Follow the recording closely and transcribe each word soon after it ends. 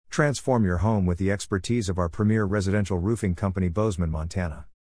Transform your home with the expertise of our premier residential roofing company, Bozeman, Montana.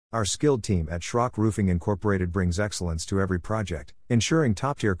 Our skilled team at Schrock Roofing Incorporated brings excellence to every project, ensuring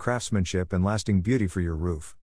top-tier craftsmanship and lasting beauty for your roof.